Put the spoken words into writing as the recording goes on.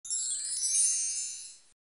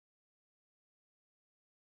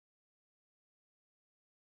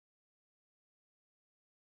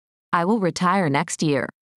I will retire next year.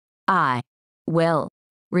 I will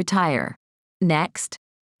retire next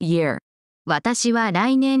year. 私は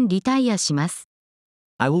来年リタイアします。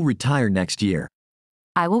I will retire next year.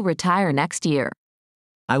 I will retire next year.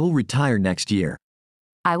 I will retire next year.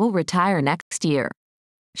 I will retire next year.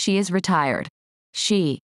 She is retired.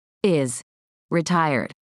 She is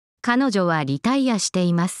retired. 彼女はリタイアして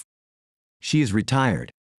います。She is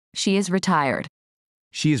retired. She is retired.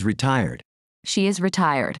 She is retired. She is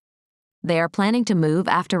retired. They are planning to move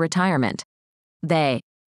after retirement. They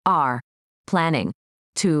are planning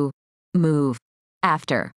to move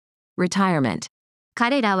after retirement.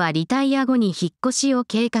 彼らはリタイア後に引っ越しを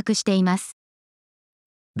計画しています。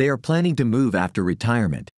They are planning to move after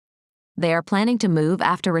retirement. They are planning to move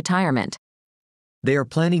after retirement. They are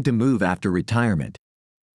planning to move after retirement.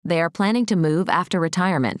 They are planning to move after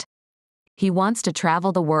retirement. He wants to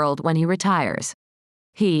travel the world when he retires.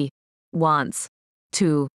 He wants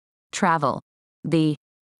to travel the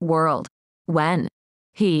world when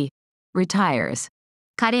he retires.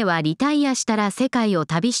 彼はリタイアしたら世界を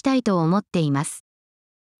旅したいと思っています。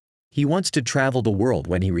He wants to travel the world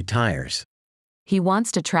when he retires. He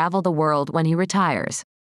wants to travel the world when he retires.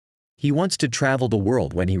 He wants to travel the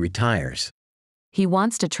world when he retires. He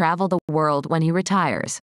wants to travel the world when he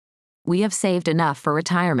retires. We have saved enough for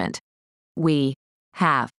retirement. We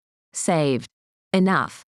have saved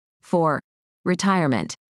enough for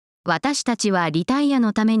retirement. 私たちはリタイア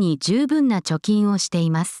のために十分な貯金をしてい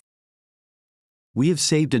ます。We have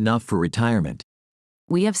saved enough for retirement.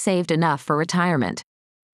 We have saved enough for retirement.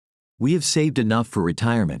 We have saved enough for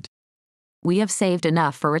retirement. We have saved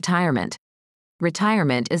enough for retirement.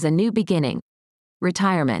 Retirement is a new beginning.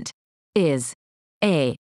 Retirement is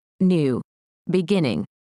a new beginning.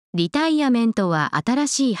 リタイアメントは新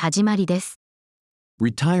しい始まりです。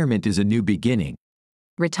Retirement is a new beginning.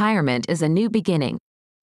 Retirement is a new beginning.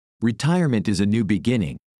 Retirement is a new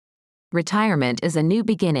beginning. Retirement is a new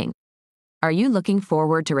beginning. Are you looking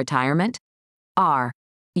forward to retirement? Are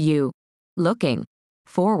you looking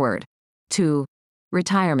forward to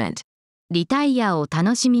retirement? リタイアを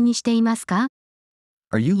楽しみにしていますか？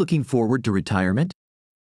 Are you looking forward to retirement?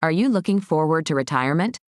 Are you looking forward to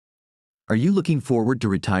retirement? Are you looking forward to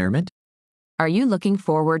retirement? Are you looking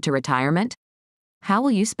forward to retirement? How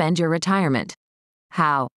will you spend your retirement?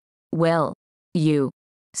 How will you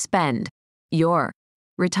spend your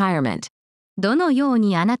retirement? どのよう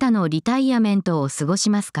にあなたのリタイアメントを過ごし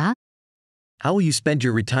ますか？ How will you spend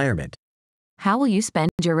your retirement? How will you spend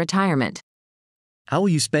your retirement? How will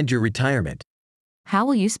you spend your retirement? How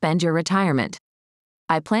will you spend your retirement?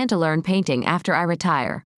 I plan to learn painting after I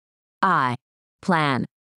retire. I plan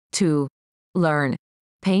to learn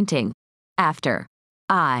painting after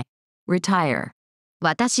I retire.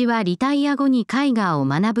 私はリタイア後に絵画を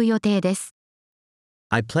学ぶ予定です。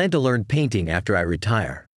I plan to learn painting after I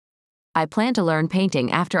retire. I plan to learn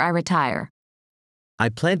painting after I retire. I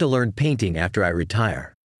plan to learn painting after I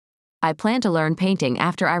retire. I plan to learn painting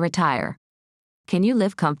after I retire. Can you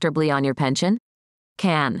live comfortably on your pension?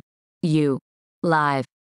 Can you live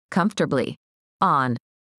comfortably on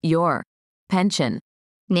your pension?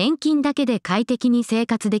 年金だけで快適に生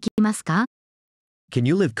活できますか？ Can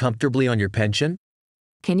you live comfortably on your pension?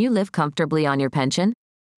 Can you live comfortably on your pension?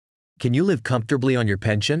 Can you live comfortably on your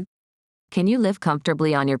pension? Can you live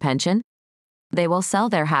comfortably on your pension? They will sell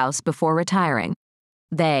their house before retiring.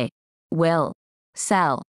 They will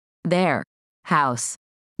sell their house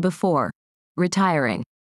before retiring.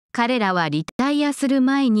 彼らはリタイアする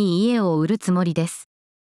前に家を売るつもりです。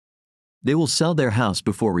They will sell their house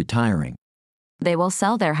before retiring. They will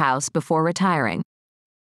sell their house before retiring.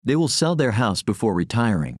 They will sell their house before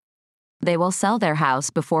retiring. They will sell their house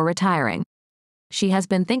before retiring. She has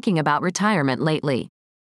been thinking about retirement lately.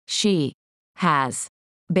 She has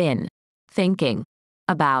been thinking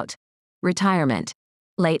about retirement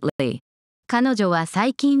lately. 彼女は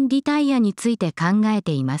最近リタイアについて考え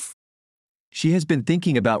ています。She has been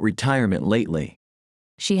thinking about retirement lately.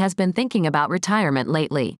 She has been thinking about retirement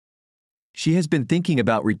lately. She has been thinking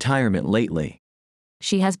about retirement lately.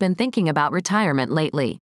 She has been thinking about retirement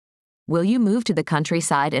lately. Will you move to the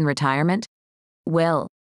countryside in retirement? Will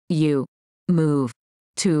you move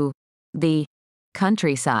to the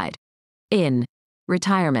countryside in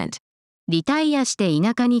retirement? リタイアして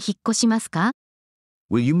田舎に引っ越しますか？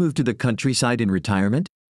 Will you move to the countryside in retirement?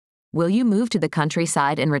 Will you move to the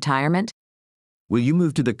countryside in retirement? Will you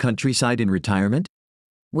move to the countryside in retirement?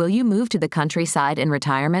 Will you move to the countryside in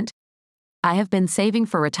retirement? I have been saving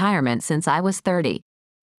for retirement since I was 30.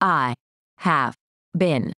 I have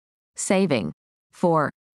been saving for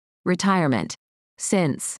retirement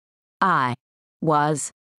since I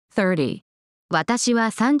was 30. 私は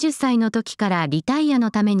30歳の時からリタイアの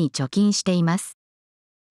ために貯金しています。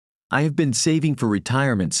I have been saving for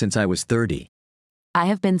retirement since I was 30. I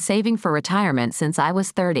have been saving for retirement since I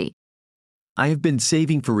was 30. I have been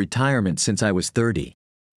saving for retirement since I was 30.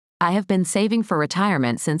 I have been saving for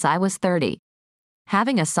retirement since I was 30.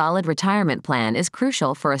 Having a solid retirement plan is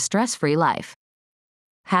crucial for a stress-free life.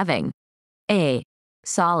 Having a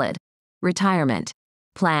solid retirement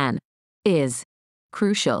plan is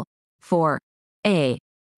crucial for a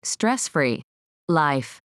stress-free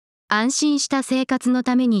life. 安心した生活の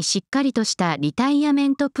ためにしっかりとしたリタイアメ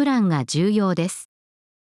ントプランが重要です。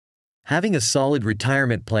Having a solid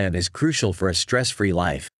retirement plan is crucial for a stress-free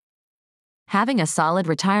life. Having a solid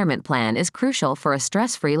retirement plan is crucial for a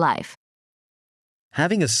stress-free life.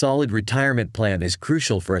 Having a solid retirement plan is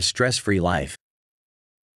crucial for a stress-free life.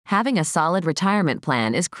 Having a solid retirement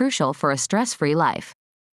plan is crucial for a stress-free life.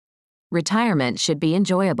 Retirement should be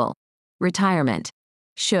enjoyable. Retirement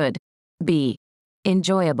should be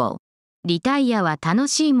enjoyable. リタイアは楽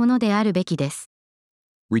しいものであるべきです。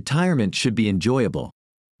Retirement should be enjoyable.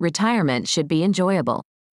 Retirement should be enjoyable.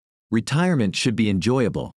 Retirement should be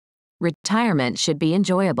enjoyable. Retirement should be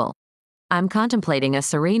enjoyable. I'm contemplating a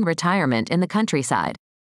serene retirement in the countryside.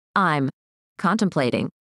 I'm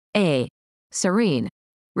contemplating a serene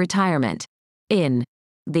retirement in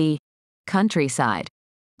the countryside.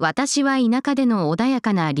 私は田舎での穏や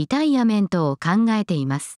かなリタイアメントを考えてい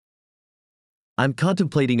ます。I'm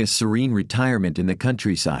contemplating a serene retirement in the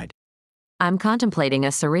countryside. I'm contemplating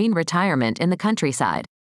a serene retirement in the countryside.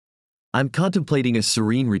 I'm contemplating a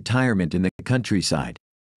serene retirement in the countryside.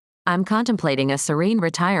 I'm contemplating a serene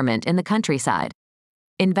retirement in the countryside.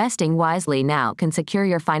 Investing wisely now can secure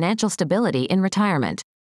your financial stability in retirement.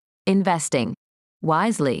 Investing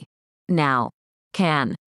wisely now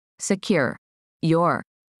can secure your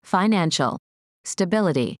financial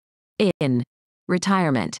stability in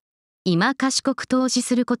retirement. 今賢く投資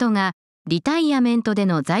することがリタイアメントで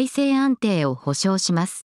の財政安定を保証しま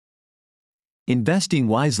す。Investing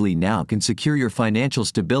wisely now can secure your financial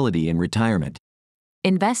stability in retirement.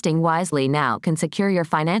 Investing wisely now can secure your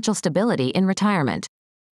financial stability in retirement.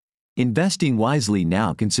 Investing wisely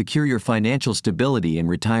now can secure your financial stability in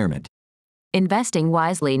retirement. Investing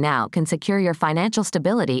wisely now can secure your financial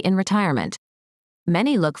stability in retirement.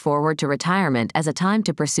 Many look forward to retirement as a time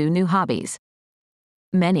to pursue new hobbies.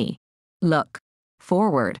 Many look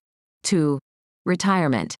forward to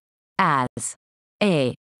retirement as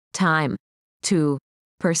a time to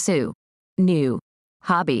pursue new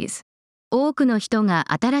hobbies. 多くの人が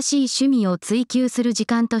新しい趣味を追求する時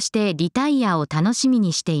間としてリタイアを楽しみ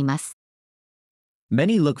にしています。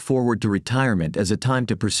Many look forward to retirement as a time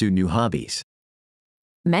to pursue new hobbies.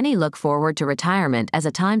 Many look forward to retirement as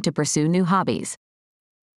a time to pursue new hobbies.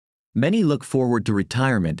 Many look forward to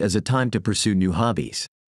retirement as a time to pursue new hobbies.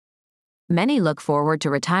 Many look forward to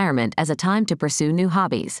retirement as a time to pursue new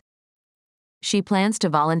hobbies. She plans to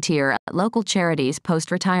volunteer at local charities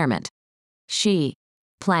post-retirement. She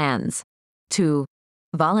plans to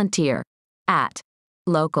volunteer at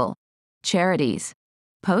local charities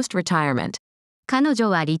post-retirement. 彼女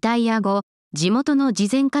はリタイア後、地元の慈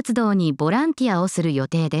善活動にボランティアをする予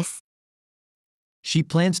定です。She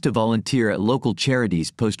plans to volunteer at local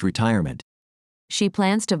charities post-retirement. She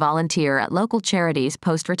plans to volunteer at local charities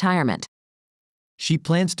post-retirement. She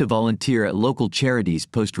plans to volunteer at local charities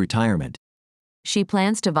post-retirement. She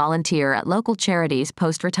plans to volunteer at local charities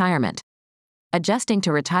post-retirement. Adjusting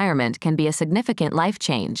to retirement can be a significant life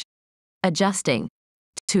change. Adjusting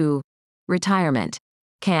to retirement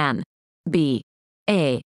can be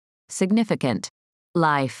a significant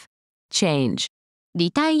life change.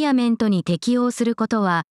 リタイアメントに適応すること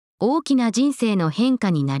は大きな人生の変化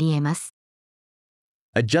になり得ます。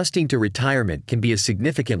Adjusting to retirement can be a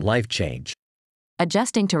significant life change.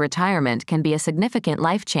 Adjusting to retirement can be a significant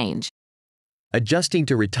life change. Adjusting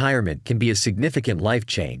to retirement can be a significant life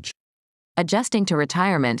change. Adjusting to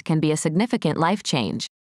retirement can be a significant life change.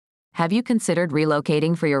 Have you considered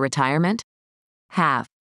relocating for your retirement? Have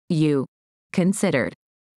you considered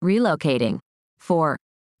relocating for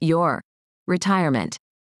your retirement?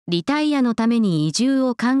 リタイアのために移住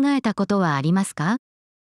を考えたことはありますか？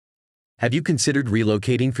 Have you considered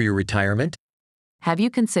relocating for your retirement? Have you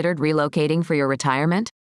considered relocating for your retirement?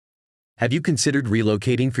 Have you considered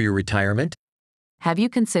relocating for your retirement? Have you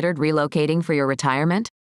considered relocating for your retirement?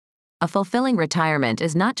 A fulfilling retirement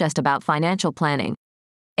is not just about financial planning.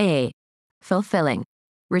 A fulfilling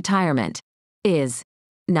retirement is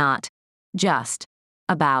not just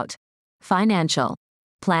about financial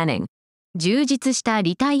planning. 充実した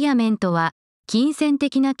リタイアメントは金銭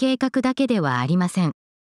的な計画だけではありません。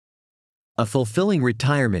A fulfilling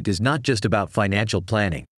retirement is not just about financial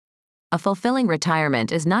planning. A fulfilling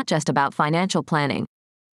retirement is not just about financial planning.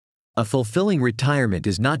 A fulfilling retirement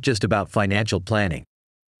is not just about financial planning.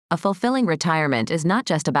 A fulfilling retirement is not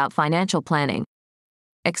just about financial planning.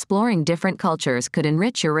 Exploring different cultures could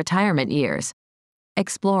enrich your retirement years.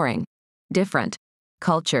 Exploring different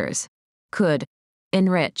cultures could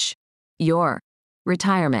enrich your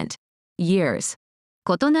retirement years.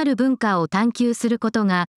 異なる文化を探求すること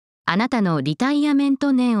が、あなたのリタイアメン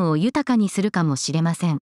ト年を豊かにするかもしれま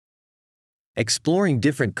せん。Exploring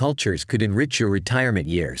different cultures could enrich your retirement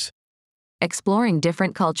years. Exploring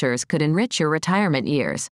different cultures could enrich your retirement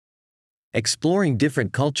years. Exploring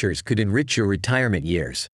different cultures could enrich your retirement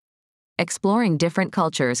years. Exploring different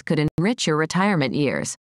cultures could enrich your retirement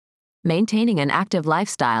years. Maintaining an active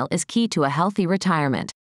lifestyle is key to a healthy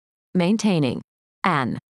retirement. Maintaining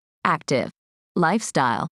an active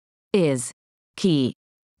lifestyle is key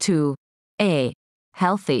to a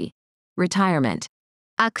healthy retirement.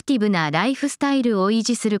 アクティブなライフスタイルを維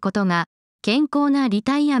持することが、健康なリ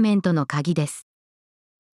タイアメントの鍵です。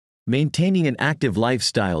Maintaining an active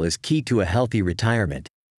lifestyle is key to a healthy retirement.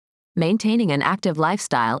 Maintaining an active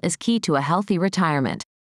lifestyle is key to a healthy retirement.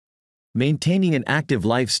 Maintaining an active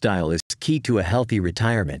lifestyle is key to a healthy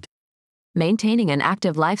retirement. Maintaining an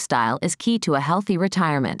active lifestyle is key to a healthy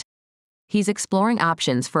retirement. He's exploring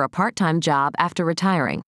options for a part-time job after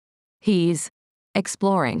retiring. He's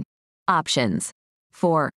exploring options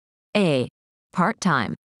for a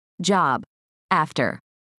part-time job after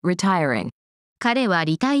retiring. 彼は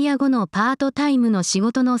リタイア後のパートタイムの仕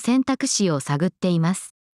事の選択肢を探っていま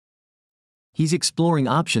す。He's exploring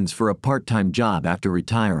options for a part-time job after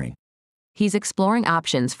retiring. He's exploring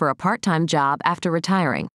options for a part-time job after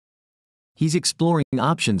retiring. He's exploring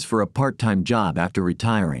options for a part-time job after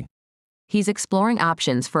retiring. He's exploring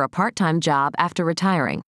options for a part-time job after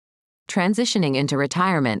retiring. Transitioning into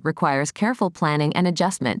retirement requires careful planning and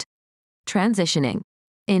adjustment. Transitioning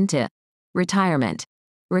into retirement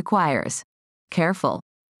requires careful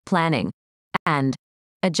planning and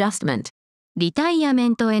adjustment. リタイアメ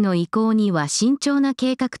ントへの移行には慎重な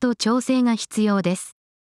計画と調整が必要です。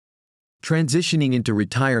Transitioning into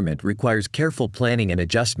retirement requires careful planning and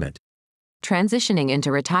adjustment. Transitioning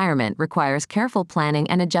into retirement requires careful planning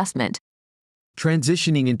and adjustment.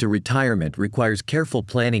 Transitioning into retirement requires careful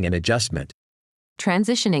planning and adjustment.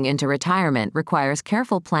 Transitioning into retirement requires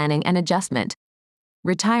careful planning and adjustment.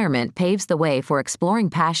 Retirement paves the way for exploring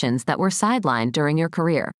passions that were sidelined during your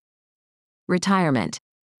career. Retirement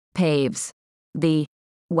paves the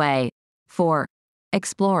way for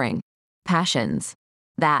exploring passions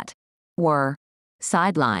that were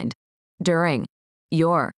sidelined during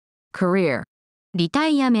your career. リタ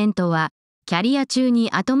イアメントは、キャリア中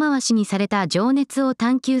に後回しにされた情熱を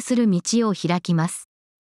探求する道を開きます。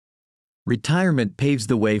Retirement paves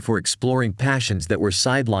the way for exploring passions that were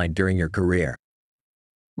sidelined during your career.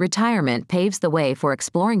 Retirement paves the way for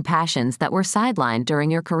exploring passions that were sidelined during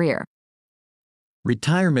your career.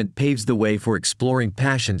 Retirement paves the way for exploring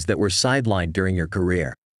passions that were sidelined during your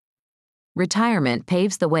career. Retirement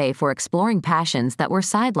paves the way for exploring passions that were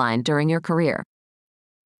sidelined during your career.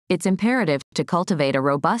 It's imperative to cultivate a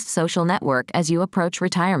robust social network as you approach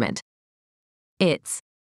retirement. It's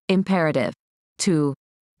imperative to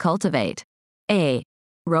cultivate a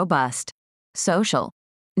robust social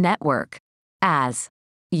network as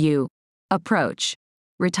you approach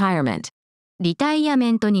retirement. リタイア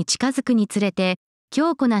メントに近づくにつれて、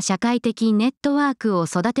強固な社会的ネットワークを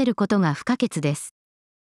育てることが不可欠です。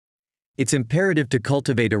It's imperative to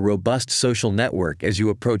cultivate a robust social network as you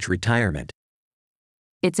approach retirement.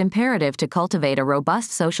 It's imperative to cultivate a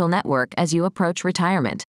robust social network as you approach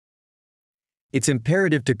retirement. It's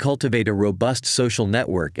imperative to cultivate a robust social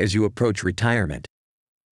network as you approach retirement.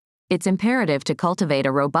 It's imperative to cultivate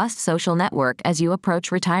a robust social network as you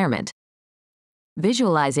approach retirement.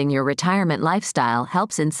 Visualizing your retirement lifestyle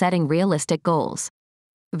helps in setting realistic goals.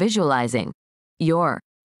 Visualizing your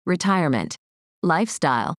retirement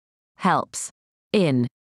lifestyle helps in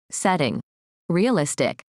setting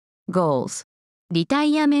realistic goals. リタ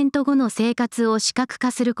イアメント後の生活を視覚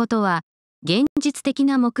化することは、現実的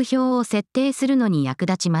な目標を設定するのに役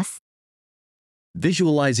立ちます。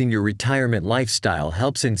Visualizing your retirement lifestyle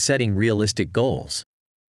helps in setting realistic goals.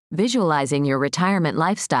 Visualizing your retirement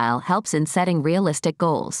lifestyle helps in setting realistic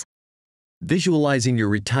goals. Visualizing your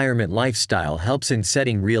retirement lifestyle helps in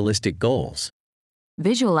setting realistic goals.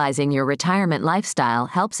 Visualizing your retirement lifestyle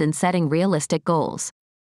helps in setting realistic goals.